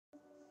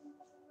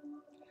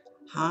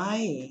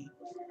Hi,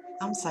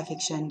 I'm Psychic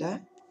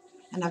XANDA,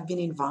 and I've been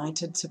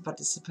invited to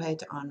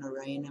participate on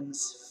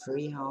ORANUM's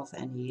free health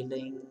and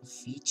healing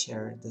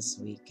feature this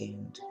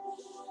weekend.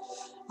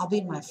 I'll be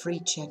in my free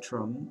chat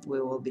room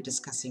where we'll be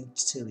discussing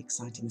two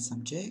exciting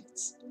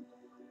subjects.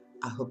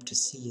 I hope to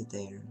see you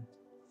there.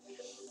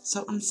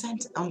 So on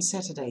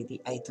Saturday,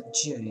 the 8th of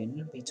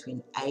June,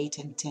 between 8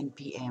 and 10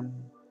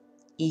 p.m.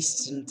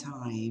 Eastern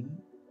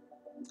Time,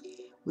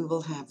 we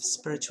will have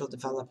spiritual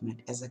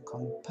development as a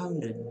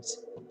component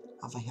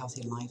of a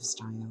healthy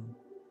lifestyle.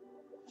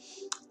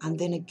 And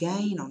then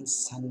again on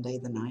Sunday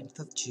the 9th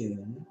of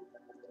June,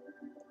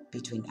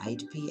 between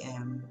 8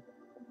 p.m.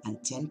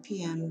 and 10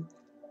 p.m.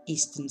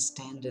 Eastern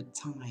Standard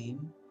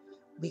Time,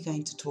 we're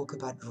going to talk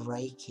about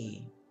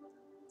Reiki.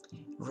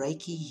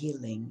 Reiki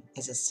healing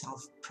as a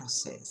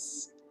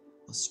self-process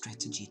or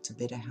strategy to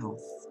better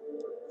health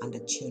and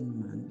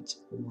attunement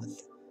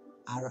with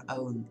our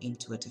own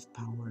intuitive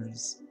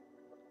powers.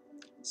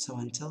 So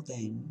until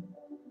then,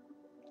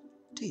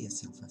 do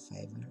yourself a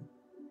favor.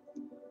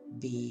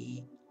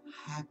 Be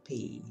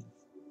happy.